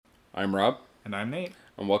I'm Rob. And I'm Nate.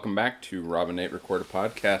 And welcome back to Rob and Nate Record a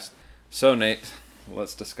Podcast. So, Nate,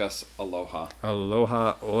 let's discuss Aloha.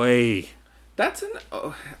 Aloha Oi.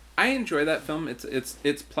 I enjoy that film.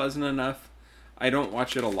 It's pleasant enough. I don't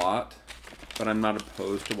watch it a lot, but I'm not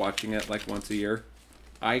opposed to watching it like once a year.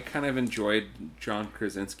 I kind of enjoyed John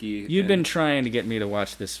Krasinski. You've been trying to get me to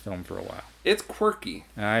watch this film for a while. It's quirky.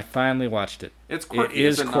 I finally watched it. It's quirky. It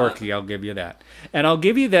is quirky, I'll give you that. And I'll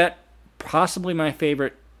give you that possibly my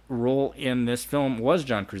favorite role in this film was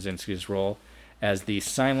John Krasinski's role as the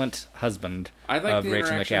silent husband of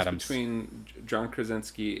Rachel McAdams. Between John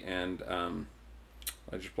Krasinski and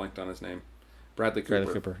I just blanked on his name. Bradley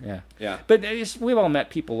Cooper. Yeah. But we've all met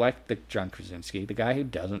people like the John Krasinski, the guy who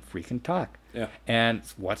doesn't freaking talk. Yeah. And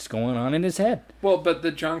what's going on in his head. Well, but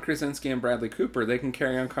the John Krasinski and Bradley Cooper, they can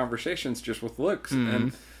carry on conversations just with looks,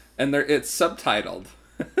 and it's subtitled.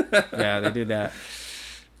 Yeah, they do that.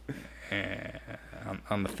 I'm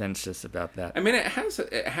on the fence just about that. I mean, it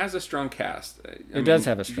has a strong cast. It does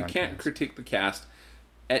have a strong cast. You can't critique the cast.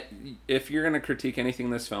 If you're going to critique anything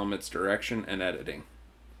in this film, it's direction and editing.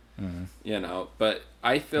 Mm-hmm. But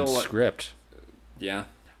I feel like script. Yeah,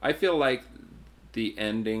 I feel like the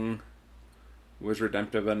ending was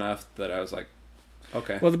redemptive enough that I was like,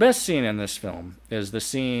 okay. Well, the best scene in this film is the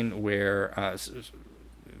scene where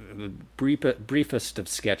the briefest of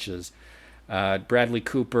sketches. Bradley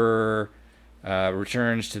Cooper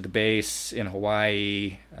returns to the base in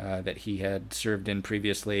Hawaii that he had served in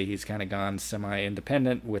previously. He's kind of gone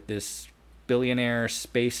semi-independent with this billionaire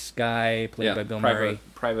space guy played by Bill Murray.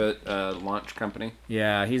 Private launch company.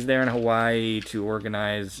 Yeah, he's there in Hawaii to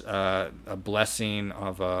organize a blessing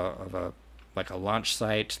of a launch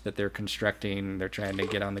site that they're constructing. They're trying to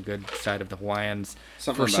get on the good side of the Hawaiians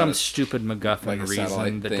for some stupid MacGuffin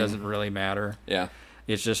reason that doesn't really matter. Yeah.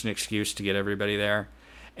 It's just an excuse to get everybody there.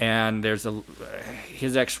 And there's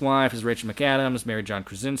his ex-wife is Rachel McAdams, married John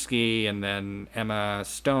Krasinski, and then Emma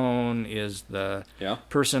Stone is the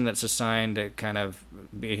person that's assigned to kind of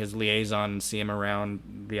be his liaison and see him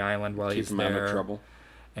around the island while he's there. Keep him out of trouble.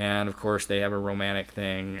 And, of course, they have a romantic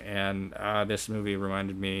thing. And this movie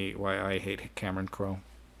reminded me why I hate Cameron Crowe.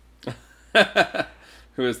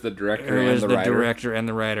 Who is the director and the writer? Director and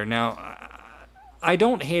the writer. Now, I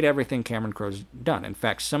don't hate everything Cameron Crowe's done. In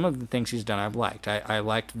fact, some of the things he's done I've liked. I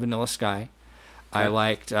liked Vanilla Sky. Okay. I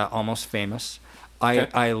liked Almost Famous. Okay.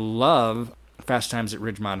 I love Fast Times at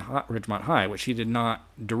Ridgemont High, which he did not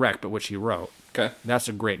direct, but which he wrote. Okay. That's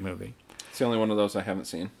a great movie. It's the only one of those I haven't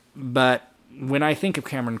seen. But when I think of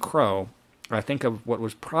Cameron Crowe, I think of what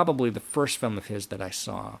was probably the first film of his that I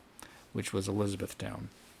saw, which was Elizabethtown,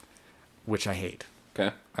 which I hate.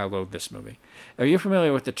 Okay. I loathe this movie. Are you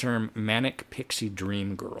familiar with the term manic pixie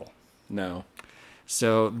dream girl? No.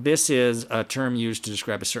 So this is a term used to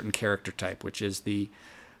describe a certain character type, which is the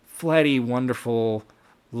flighty, wonderful,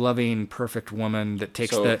 loving, perfect woman that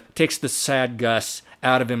takes the sad Gus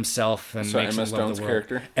out of himself and makes him love the world.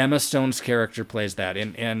 Character? Emma Stone's character plays that.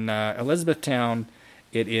 In Elizabethtown,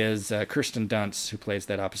 it is Kirsten Dunst who plays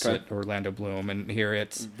that opposite Orlando Bloom, and here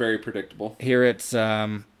it's very predictable. Here it's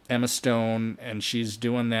Emma Stone, and she's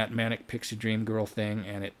doing that manic pixie dream girl thing,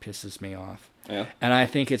 and it pisses me off. Yeah. And I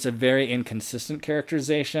think it's a very inconsistent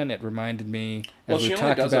characterization. It reminded me, as we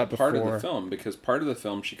talked about before. Part of the film, because part of the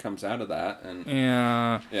film she comes out of that, and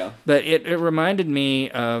yeah. But it reminded me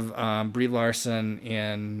of Brie Larson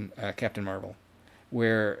in Captain Marvel,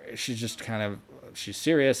 where she's just she's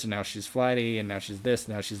serious, and now she's flighty, and now she's this,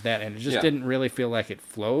 and now she's that, and it just didn't really feel like it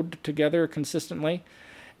flowed together consistently.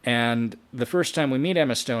 And the first time we meet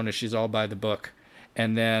Emma Stone is she's all by the book,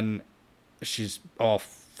 and then she's all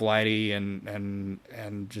flighty and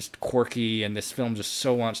just quirky, and this film just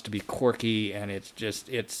so wants to be quirky, and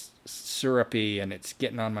it's syrupy, and it's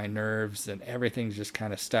getting on my nerves, and everything's just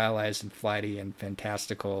kind of stylized and flighty and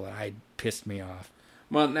fantastical, and it pissed me off.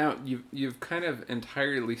 Well, now you've kind of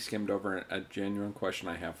entirely skimmed over a genuine question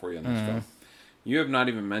I have for you in this film. You have not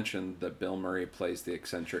even mentioned that Bill Murray plays the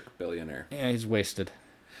eccentric billionaire. Yeah, he's wasted.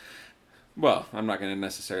 Well, I'm not going to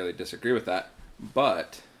necessarily disagree with that,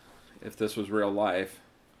 but if this was real life,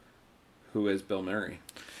 who is Bill Murray?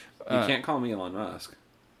 You can't call me Elon Musk.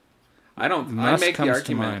 I make the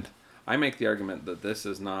argument that this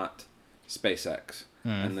is not SpaceX,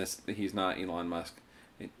 and he's not Elon Musk.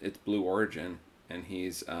 It's Blue Origin, and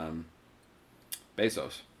he's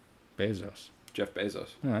Bezos. Jeff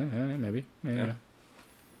Bezos. All right, maybe. Yeah.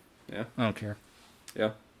 I don't care.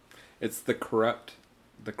 Yeah. It's the corrupt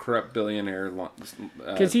billionaire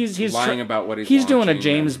because he's lying about what he's doing a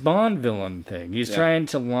James Bond villain thing. He's trying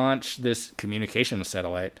to launch this communication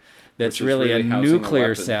satellite that's really a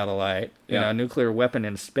nuclear satellite, a nuclear weapon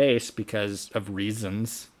in space because of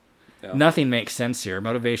reasons. Yeah. Nothing makes sense here.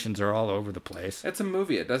 Motivations are all over the place. It's a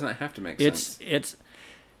movie. It doesn't have to make sense. It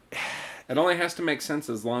only has to make sense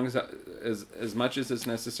as long as much as it's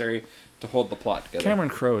necessary to hold the plot together. Cameron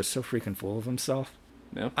Crowe is so freaking full of himself.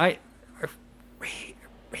 Yeah. I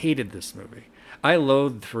hated this movie. I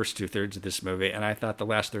loathed the first 2/3 of this movie, and I thought the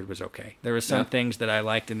last third was okay. There were some things that I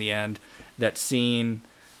liked in the end. That scene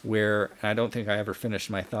where, I don't think I ever finished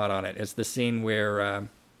my thought on it, it's the scene where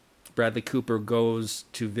Bradley Cooper goes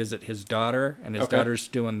to visit his daughter, and his daughter's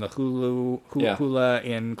doing the hula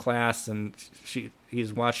in class, and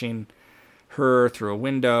he's watching her through a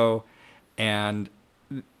window, and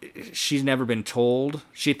she's never been told.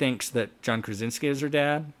 She thinks that John Krasinski is her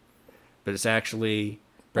dad, but it's actually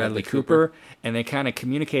Bradley Cooper, and they kind of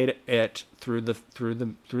communicate it through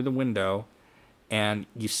the window, and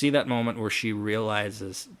you see that moment where she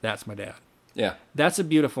realizes that's my dad. Yeah, that's a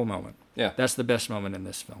beautiful moment. Yeah, that's the best moment in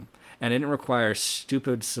this film, and it didn't require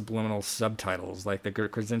stupid subliminal subtitles like the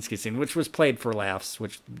Krasinski scene, which was played for laughs,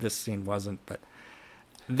 which this scene wasn't. But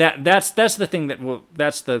that's the thing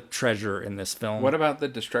that's the treasure in this film. What about the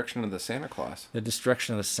destruction of the Santa Claus? The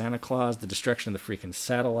destruction of the Santa Claus, the destruction of the freaking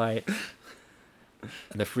satellite.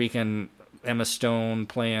 The freaking Emma Stone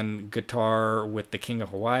playing guitar with the King of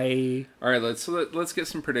Hawaii. All right, let's get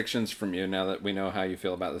some predictions from you now that we know how you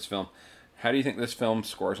feel about this film. How do you think this film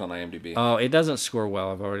scores on IMDb? Oh, it doesn't score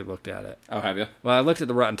well. I've already looked at it. Oh, have you? Well, I looked at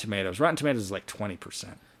the Rotten Tomatoes. Rotten Tomatoes is like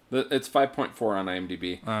 20%. It's 5.4 on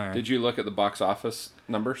IMDb. All right. Did you look at the box office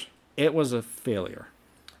numbers? It was a failure.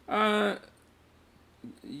 Yeah,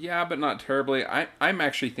 but not terribly. I'm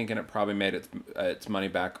actually thinking it probably made its money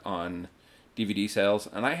back on DVD sales,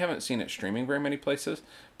 and I haven't seen it streaming very many places,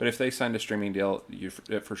 but if they signed a streaming deal,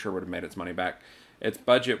 it for sure would have made its money back. Its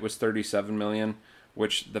budget was $37 million,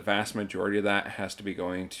 which the vast majority of that has to be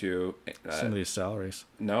going to some of these salaries.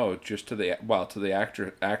 No, just to the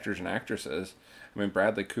actors and actresses. I mean,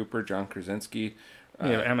 Bradley Cooper, John Krasinski,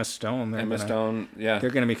 Emma Stone. Yeah, they're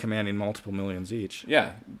going to be commanding multiple millions each.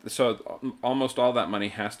 Yeah, so almost all that money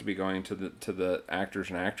has to be going to the actors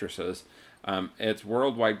and actresses. Its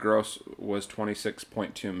worldwide gross was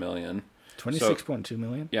 $26.2 million. $26.2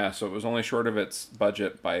 million? Yeah, so it was only short of its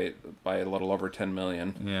budget by a little over $10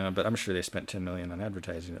 million. Yeah, but I'm sure they spent $10 million on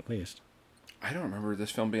advertising at least. I don't remember this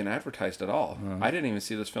film being advertised at all. I didn't even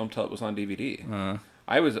see this film till it was on DVD.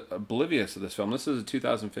 I was oblivious of this film. This is a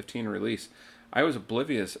 2015 release. I was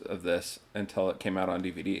oblivious of this until it came out on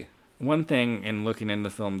DVD. One thing in looking into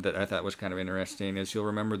the film that I thought was kind of interesting is you'll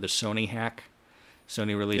remember the Sony hack.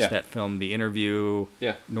 Sony released that film, The Interview,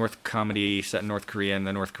 North comedy set in North Korea, and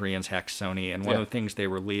the North Koreans hacked Sony. And one of the things they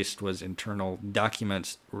released was internal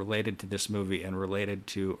documents related to this movie and related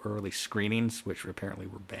to early screenings, which apparently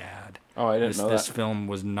were bad. Oh, I didn't know that. This film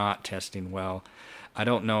was not testing well. I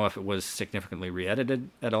don't know if it was significantly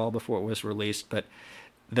re-edited at all before it was released, but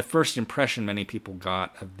the first impression many people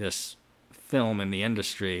got of this film in the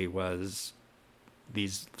industry was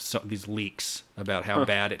these leaks about how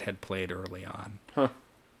bad it had played early on. Huh.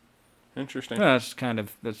 Interesting. That's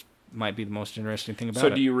might be the most interesting thing about it.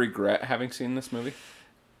 So do you regret having seen this movie?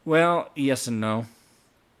 Well, yes and no.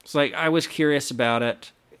 It's like I was curious about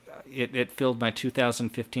it. It filled my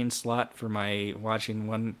 2015 slot for my watching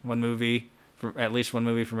one movie, at least one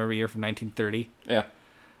movie from every year from 1930. Yeah.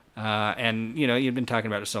 And you've been talking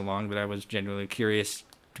about it so long that I was genuinely curious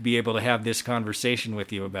to be able to have this conversation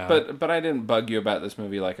with you about it. But I didn't bug you about this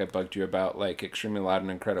movie like I bugged you about like Extremely Loud and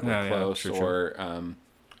Incredibly Close or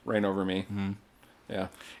Reign Over Me. Mm-hmm. Yeah.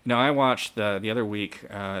 I watched the other week,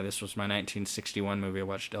 this was my 1961 movie, I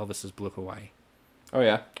watched Elvis's Blue Hawaii. Oh,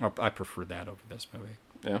 yeah? I prefer that over this movie.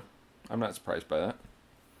 Yeah. I'm not surprised by that.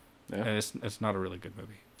 Yeah. And it's not a really good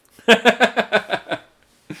movie.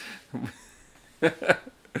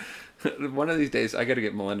 One of these days, I got to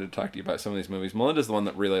get Melinda to talk to you about some of these movies. Melinda's the one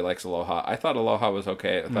that really likes Aloha. I thought Aloha was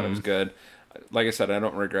okay. I thought it was good. Like I said, I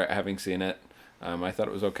don't regret having seen it. I thought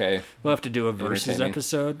it was okay. We'll have to do a versus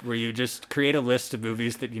episode where you just create a list of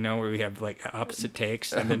movies that where we have like opposite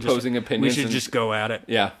takes and then opposing opinions. We should just go at it.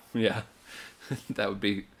 Yeah.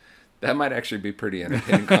 That might actually be pretty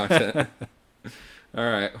entertaining content. All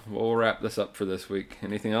right, well, we'll wrap this up for this week.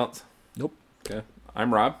 Anything else? Nope. Okay.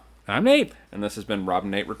 I'm Rob. I'm Nate. And this has been Rob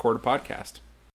and Nate Record a Podcast.